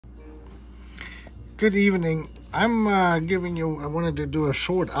Good evening. I wanted to do a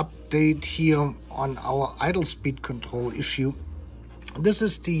short update here on our idle speed control issue. This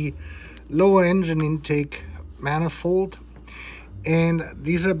is the lower engine intake manifold, and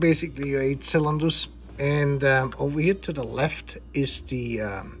these are basically your 8 cylinders. And over here to the left is the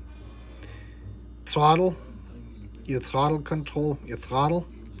throttle, your throttle control, your throttle.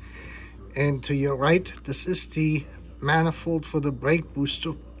 And to your right, this is the manifold for the brake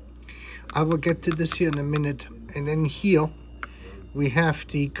booster. I will get to this here in a minute. And then here we have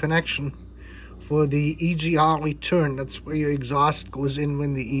the connection for the EGR return. That's where your exhaust goes in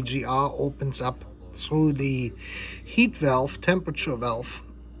when the EGR opens up through the heat valve, temperature valve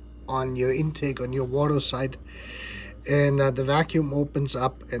on your intake, on your water side. And the vacuum opens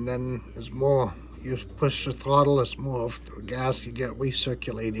up, and then there's more. You push the throttle, there's more of the gas you get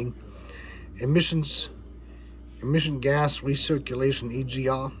recirculating. Emission gas recirculation,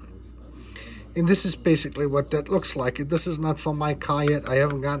 EGR. And this is basically what that looks like. This is not for my car yet. I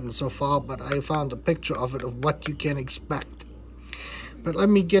haven't gotten so far, but I found a picture of it, of what you can expect. But let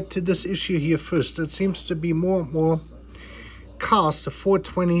me get to this issue here first. It seems to be more and more cars, the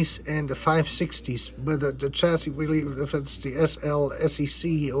 420s and the 560s, whether the chassis really, if it's the SL,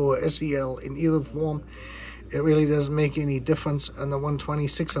 SEC, or SEL in either form, it really doesn't make any difference. On the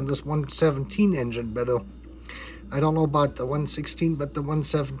 126 on this 117 engine better. I don't know about the 116, but the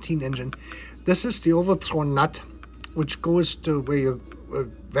 117 engine. This is the overthrow nut, which goes to where your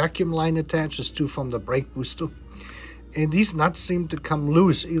vacuum line attaches to from the brake booster. And these nuts seem to come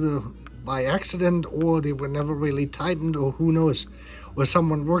loose, either by accident or they were never really tightened, or who knows, or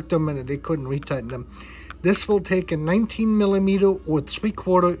someone worked them and they couldn't retighten them. This will take a 19 millimeter or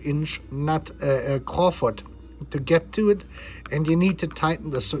 3/4 inch nut, claw foot, to get to it, and you need to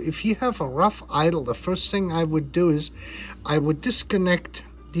tighten this. So if you have a rough idle, the first thing I would do is I would disconnect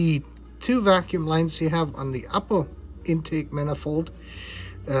the 2 vacuum lines you have on the upper intake manifold.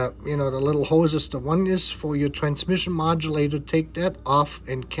 You know, the little hoses. The one is for your transmission modulator. Take that off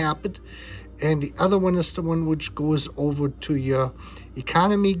and cap it. And the other one is the one which goes over to your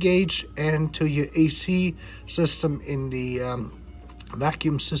economy gauge and to your AC system in the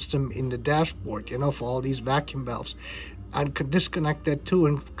vacuum system in the dashboard, you know, for all these vacuum valves. I could disconnect that too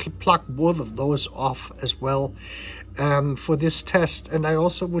and plug both of those off as well for this test. And I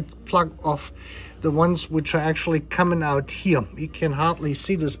also would plug off the ones which are actually coming out here. You can hardly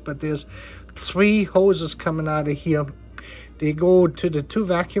see this, but there's 3 hoses coming out of here. They go to the 2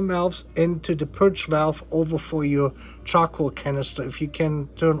 vacuum valves and to the purge valve over for your charcoal canister. If you can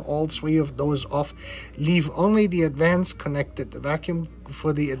turn all 3 of those off, leave only the advance connected, the vacuum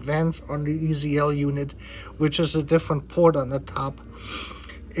for the advance on the EZL unit, which is a different port on the top.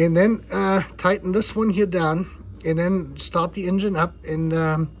 And then tighten this one here down, and then start the engine up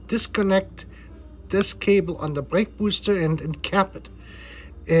and disconnect this cable on the brake booster and cap it.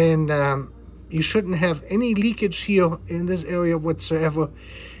 And you shouldn't have any leakage here in this area whatsoever.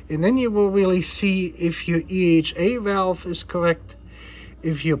 And then you will really see if your EHA valve is correct,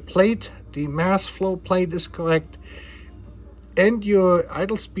 if your plate, the mass flow plate, is correct, and your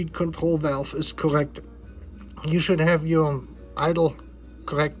idle speed control valve is correct. You should have your idle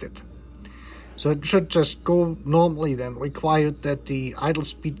corrected. So it should just go normally then, required that the idle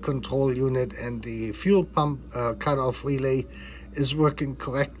speed control unit and the fuel pump cutoff relay is working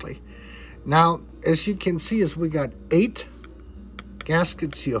correctly. Now, as you can see, we got 8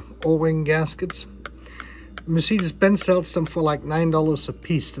 gaskets here, O-ring gaskets. Mercedes-Benz sells them for like $9 a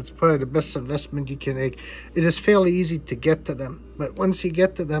piece. That's probably the best investment you can make. It is fairly easy to get to them, but once you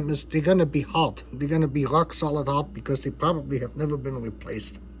get to them, they're going to be hard. They're going to be rock solid hard because they probably have never been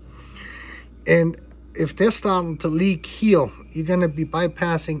replaced. And if they're starting to leak here, you're going to be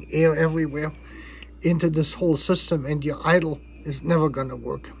bypassing air everywhere into this whole system, and your idle is never going to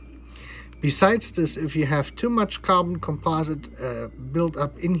work. Besides this, if you have too much carbon composite built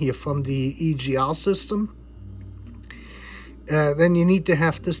up in here from the EGR system, then you need to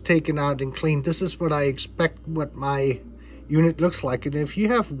have this taken out and cleaned. This is what I expect what my unit looks like. And if you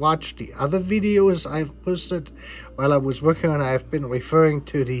have watched the other videos I've posted while I was working on, I've been referring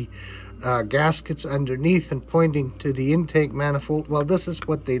to the gaskets underneath and pointing to the intake manifold. Well, this is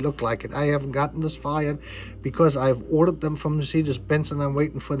what they look like. And I haven't gotten this far yet because I've ordered them from Mercedes-Benz and I'm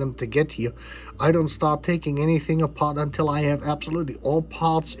waiting for them to get here. I don't start taking anything apart until I have absolutely all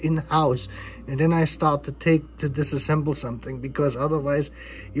parts in-house, and then I start to disassemble something, because otherwise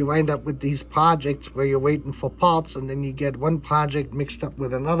you wind up with these projects where you're waiting for parts, and then you get one project mixed up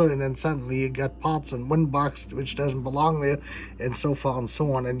with another, and then suddenly you got parts in one box which doesn't belong there, and so far and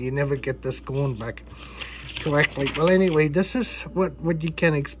so on, and you never get this going back correctly. Well, anyway, this is what you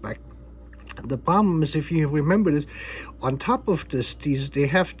can expect. The problem is, if you remember this, on top of this, they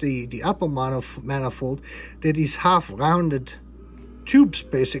have the upper manifold, they're these half-rounded tubes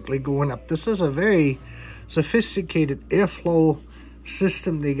basically going up. This is a very sophisticated airflow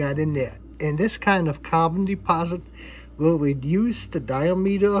system they got in there. And this kind of carbon deposit will reduce the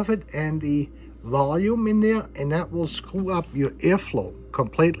diameter of it and the volume in there, and that will screw up your airflow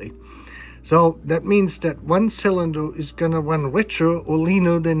completely. So that means that one cylinder is going to run richer or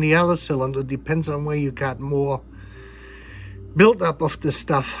leaner than the other cylinder, depends on where you got more buildup of the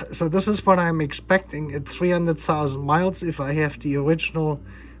stuff. So this is what I'm expecting at 300,000 miles. If I have the original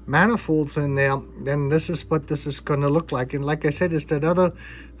manifolds in there, then this is what this is going to look like. And like I said, is that other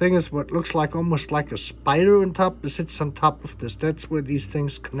thing is what looks like almost like a spider on top. It sits on top of this. That's where these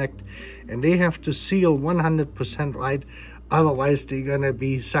things connect, and they have to seal 100% right. Otherwise, they're going to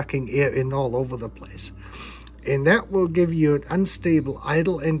be sucking air in all over the place. And that will give you an unstable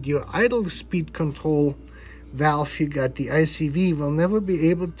idle, and your idle speed control valve, you got the ICV, will never be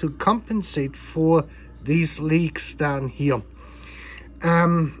able to compensate for these leaks down here.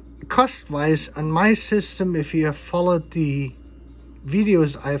 Cost-wise, on my system, if you have followed the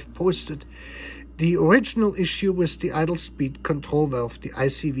videos I've posted, the original issue was the idle speed control valve, the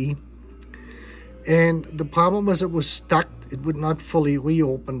ICV. And the problem was it was stuck. It would not fully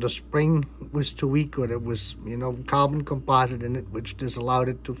reopen. The spring was too weak, or there was, carbon composite in it, which disallowed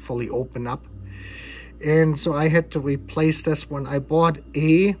it to fully open up. And so I had to replace this one. I bought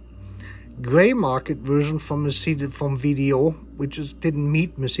a gray market version from Mercedes, from VDO, which didn't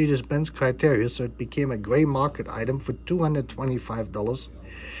meet Mercedes-Benz criteria, so it became a gray market item for $225.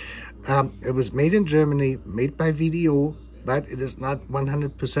 It was made in Germany, made by VDO, but it is not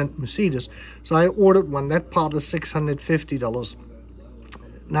 100% Mercedes. So I ordered one. That part is $650.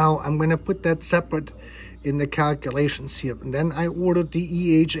 Now I'm going to put that separate in the calculations here. And then I ordered the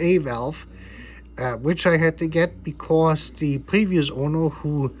EHA valve, which I had to get because the previous owner,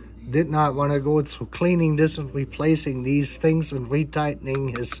 who did not want to go through cleaning this and replacing these things and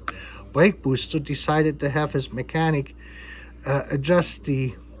retightening his brake booster, decided to have his mechanic adjust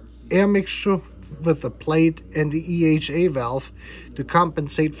the air mixture with the plate and the EHA valve to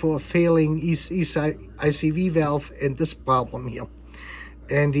compensate for a failing ICV valve and this problem here.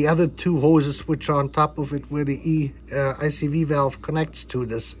 And the other two hoses which are on top of it, where the ICV valve connects to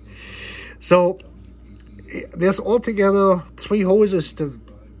this. So there's altogether 3 hoses.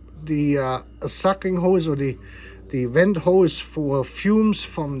 The sucking hose, or the vent hose for fumes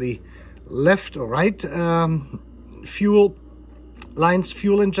from the left or right fuel lines,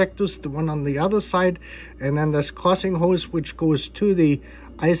 fuel injectors, the one on the other side, and then this crossing hose which goes to the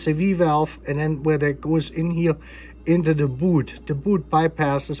ICV valve, and then where that goes in here into the boot. The boot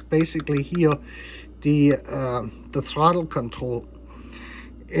bypasses basically here the throttle control.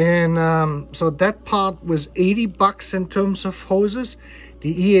 And so that part was $80 in terms of hoses.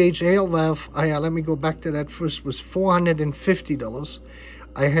 The EHA valve, let me go back to that first, was $450.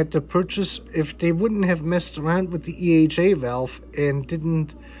 I had to purchase, if they wouldn't have messed around with the EHA valve and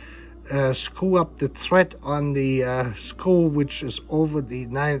didn't screw up the thread on the screw, which is over the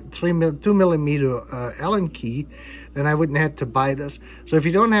 2 millimeter Allen key, then I wouldn't have to buy this. So if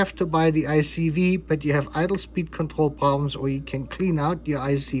you don't have to buy the ICV, but you have idle speed control problems, or you can clean out your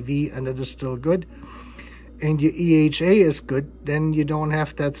ICV and it is still good, and your EHA is good, then you don't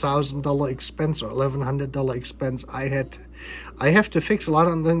have that $1,000 expense or $1,100 expense. I have to fix a lot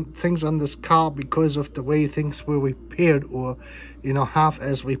of the things on this car because of the way things were repaired, or half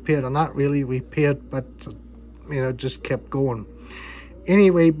as repaired, or not really repaired, but just kept going.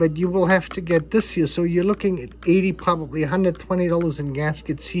 Anyway, but you will have to get this here. So you're looking at probably $120 in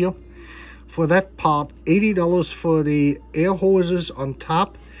gaskets here for that part, $80 for the air hoses on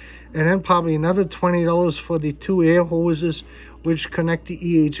top, and then probably another $20 for the 2 air hoses which connect the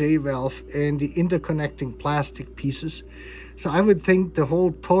EHA valve and the interconnecting plastic pieces. So I would think the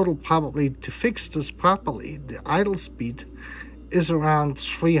whole total, probably to fix this properly, the idle speed, is around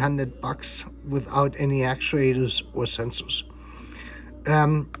 $300 without any actuators or sensors.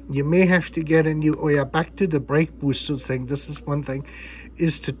 You may have to get a new, back to the brake booster thing. This is one thing,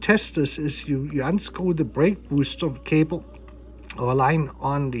 is to test this, is you unscrew the brake booster cable or line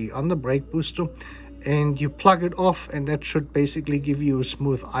on the brake booster, and you plug it off, and that should basically give you a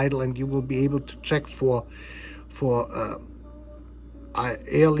smooth idle, and you will be able to check for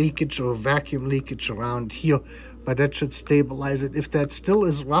air leakage or vacuum leakage around here, but that should stabilize it. If that still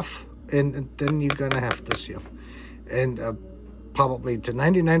is rough, and then you're gonna have this here, and probably to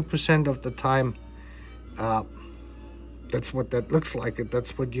 99% of the time, that's what that looks like.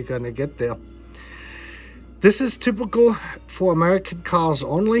 That's what you're gonna get there. This is typical for American cars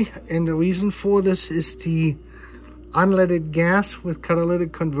only, and the reason for this is the unleaded gas with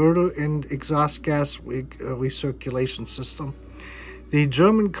catalytic converter and exhaust gas recirculation system. The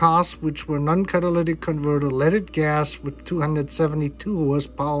German cars, which were non-catalytic converter, leaded gas with 272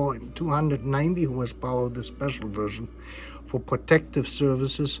 horsepower and 290 horsepower, the special version, for protective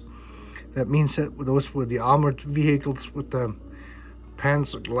services. That means that those were the armored vehicles with the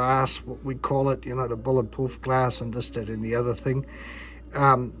panzer glass, what we call it, you know, the bulletproof glass and this, that, and the other thing.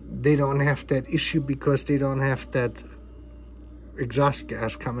 They don't have that issue because they don't have that exhaust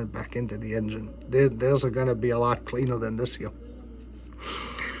gas coming back into the engine. Theirs are going to be a lot cleaner than this here.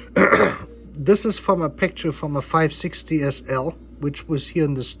 This is from a picture from a 560 SL, which was here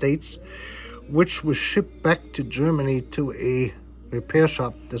in the States, which was shipped back to Germany to a repair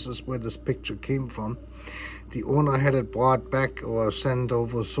shop. This is where this picture came from. The owner had it brought back or sent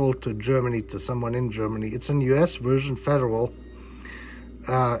over, sold to Germany, to someone in Germany. It's an US version Federal,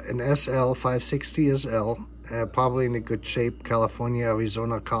 an SL, 560 SL, probably in a good shape, California,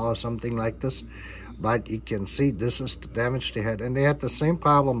 Arizona car or something like this. But you can see this is the damage they had. And they had the same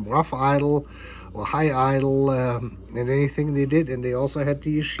problem, rough idle or high idle, and anything they did. And they also had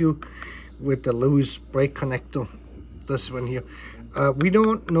the issue with the loose brake connector, this one here. We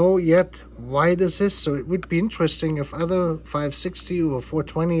don't know yet why this is, so it would be interesting if other 560 or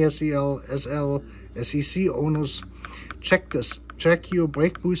 420 SL, SEC owners check this. Check your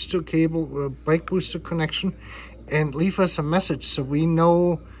brake booster cable, brake booster connection, and leave us a message so we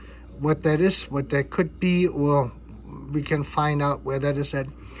know what that is, what that could be, or we can find out where that is at.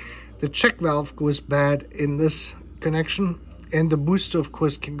 The check valve goes bad in this connection, and the booster, of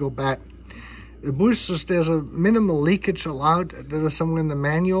course, can go bad. The boosters, there's a minimal leakage allowed. That is somewhere in the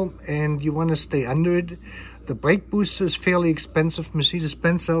manual, and you want to stay under it. The brake booster is fairly expensive.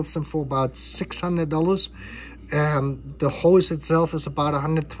 Mercedes-Benz sells them for about $600. The hose itself is about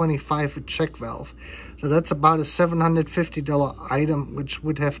 $125 a check valve. So that's about a $750 item, which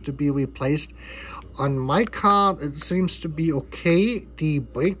would have to be replaced. On my car, it seems to be okay. The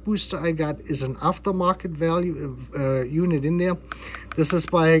brake booster I got is an aftermarket value unit in there. This is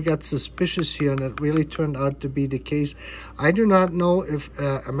why I got suspicious here, and it really turned out to be the case. I do not know if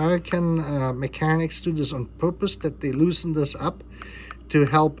American mechanics do this on purpose, that they loosen this up to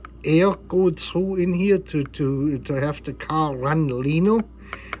help air go through in here to have the car run leaner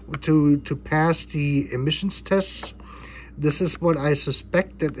to pass the emissions tests. This is what I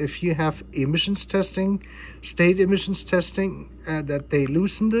suspect, that if you have emissions testing, state emissions testing, that they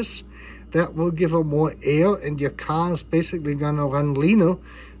loosen this, that will give them more air, and your car is basically going to run leaner.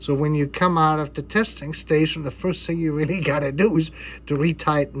 So when you come out of the testing station, the first thing you really got to do is to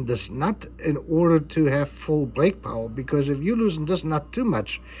retighten this nut in order to have full brake power. Because if you loosen this nut too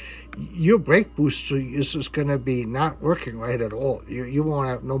much, your brake booster is just going to be not working right at all. You won't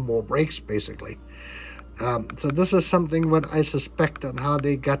have no more brakes, basically. So this is something what I suspect on how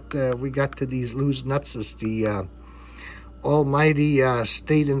they got we got to these loose nuts, is the almighty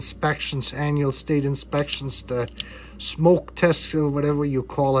state inspections, annual state inspections, the smoke test or whatever you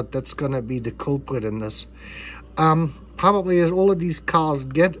call it. That's going to be the culprit in this. Probably as all of these cars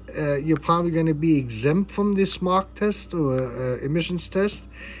get, you're probably going to be exempt from the smog test or emissions test.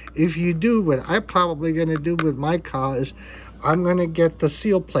 If you do, what I'm probably going to do with my car is I'm going to get the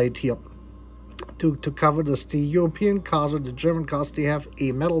seal plate here to cover this. The European cars or the German cars, they have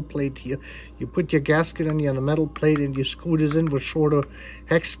a metal plate here. You put your gasket on the metal plate and you screw this in with shorter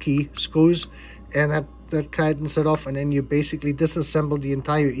hex key screws, and that tightens it off, and then you basically disassemble the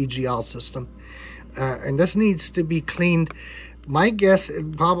entire EGR system. And this needs to be cleaned. My guess,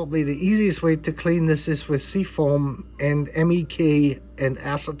 probably the easiest way to clean this is with seafoam and MEK and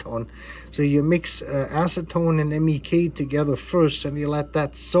acetone. So you mix acetone and MEK together first, and you let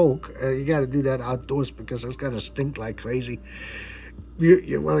that soak. You got to do that outdoors because it's going to stink like crazy.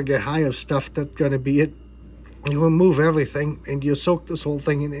 You want to get high of stuff, that's going to be it. You remove everything, and you soak this whole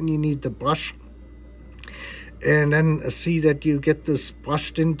thing, and then you need the brush. And then see that you get this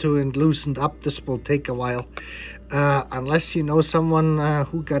brushed into and loosened up. This will take a while. Unless you know someone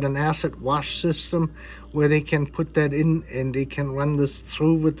who got an acid wash system where they can put that in and they can run this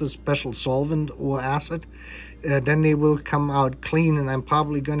through with a special solvent or acid, then they will come out clean. And I'm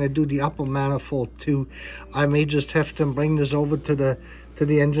probably going to do the upper manifold too. I may just have to bring this over to the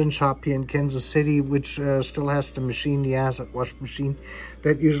engine shop here in Kansas City, which still has the machine, the acid wash machine.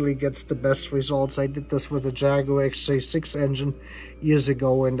 That usually gets the best results. I did this with a Jaguar XJ6 engine years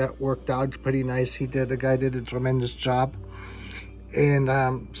ago, and that worked out pretty nice. The guy did a tremendous job. And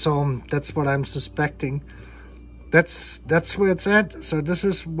so that's what I'm suspecting. that's where it's at. So this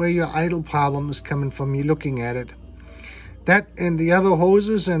is where your idle problem is coming from. You're looking at it. That and the other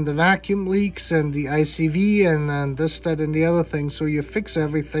hoses and the vacuum leaks and the ICV and this, that, and the other thing. So you fix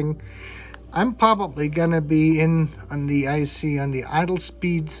everything. I'm probably gonna be in on the IC on the idle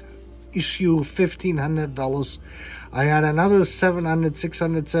speed issue $1,500. I had another $700,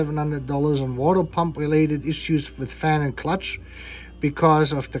 $600, $700 on water pump related issues with fan and clutch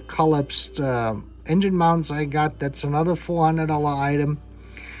because of the collapsed engine mounts I got. That's another $400 item.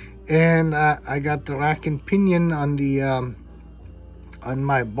 And I got the rack and pinion on the on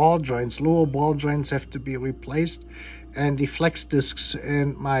my ball joints. Lower ball joints have to be replaced, and the flex discs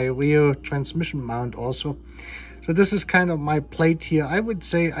and my rear transmission mount also. So this is kind of my plate here. I would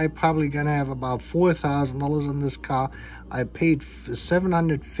say I probably gonna have about $4,000 on this car. I paid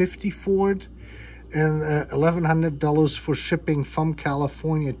 $750 for it and $1,100 for shipping from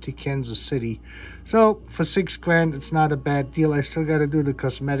California to Kansas City. So for $6 grand, it's not a bad deal. I still got to do the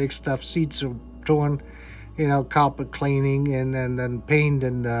cosmetic stuff. Seats are torn, you know, carpet cleaning and then paint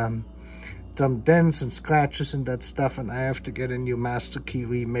and some dents and scratches and that stuff, and I have to get a new master key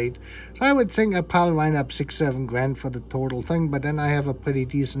remade. So I would think I probably wind up $6-7 grand for the total thing, but then I have a pretty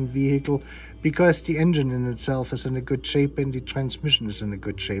decent vehicle because the engine in itself is in a good shape and the transmission is in a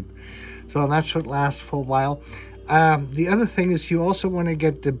good shape. So that should last for a while. The other thing is you also want to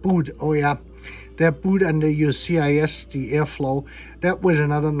get the boot. Oh yeah, that boot under your CIS, the airflow, that was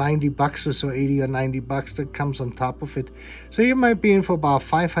another 90 bucks or so, 80 or 90 bucks that comes on top of it. So you might be in for about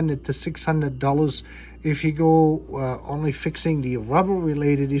 $500 to $600 if you go only fixing the rubber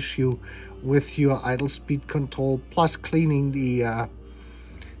related issue with your idle speed control, plus cleaning the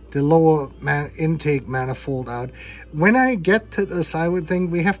lower intake manifold out. When I get to this, I would think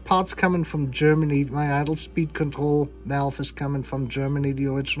we have parts coming from Germany. My idle speed control valve is coming from Germany, the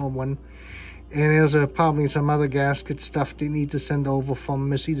original one. And there's probably some other gasket stuff they need to send over from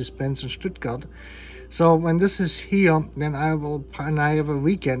Mercedes-Benz in Stuttgart. So when this is here, then I will, and I have a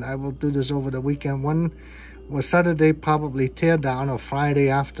weekend, I will do this over the weekend. One was Saturday probably tear down, or Friday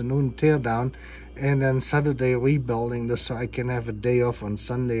afternoon tear down, and then Saturday rebuilding this so I can have a day off on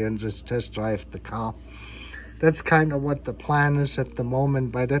Sunday and just test drive the car. That's kind of what the plan is at the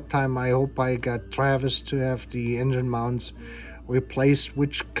moment. By that time, I hope I got Travis to have the engine mounts replaced,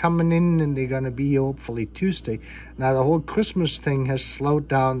 which coming in, and they're going to be hopefully Tuesday. Now, the whole Christmas thing has slowed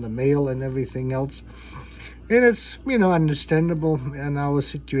down the mail and everything else. And it's, you know, understandable in our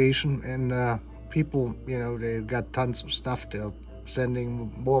situation. And people, you know, they've got tons of stuff. They're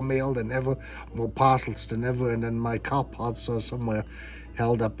sending more mail than ever, more parcels than ever, and then my car parts are somewhere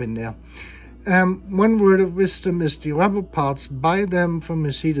held up in there. One word of wisdom is the rubber parts, buy them from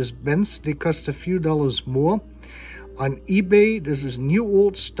Mercedes-Benz. They cost a few dollars more. On eBay, this is new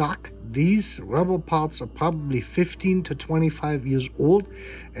old stock. These rubber parts are probably 15 to 25 years old,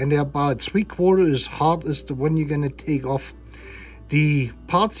 and they're about 3/4 as hard as the one you're going to take off. The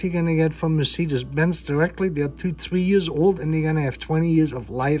parts you're going to get from Mercedes-Benz directly, they're 2-3 years old, and they're going to have 20 years of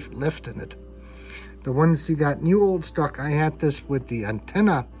life left in it. The ones you got new old stock, I had this with the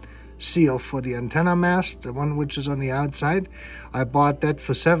antenna seal for the antenna mast, the one which is on the outside. I bought that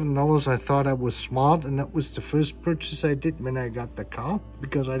for $7. I thought I was smart, and that was the first purchase I did when I got the car,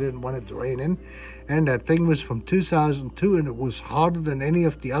 because I didn't want it to rain in. And that thing was from 2002, and it was harder than any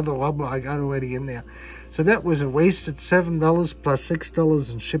of the other rubber I got already in there. So that was a wasted $7 plus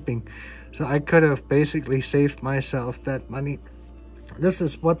 $6 in shipping. So I could have basically saved myself that money. This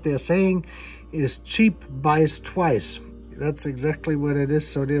is what they're saying is cheap buys twice. That's exactly what it is,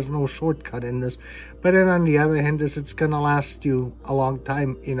 so there's no shortcut in this. But then on the other hand, it's going to last you a long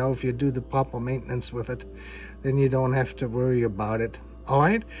time, you know, if you do the proper maintenance with it. Then you don't have to worry about it.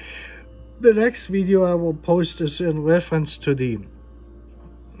 Alright? The next video I will post is in reference to the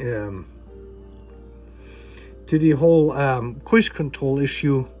whole cruise control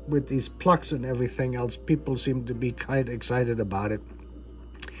issue with these plugs and everything else. People seem to be quite excited about it.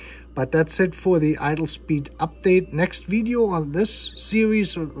 But that's it for the idle speed update. Next video on this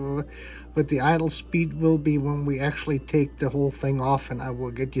series with the idle speed will be when we actually take the whole thing off, and I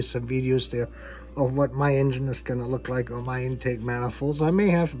will get you some videos there of what my engine is going to look like on my intake manifolds. I may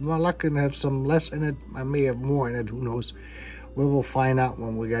have more luck and have some less in it. I may have more in it. Who knows? We will find out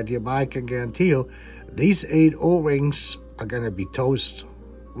when we get here. But I can guarantee you, these 8 O-rings are going to be toast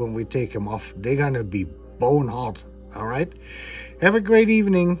when we take them off. They're going to be bone hot. All right? Have a great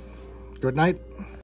evening. Good night.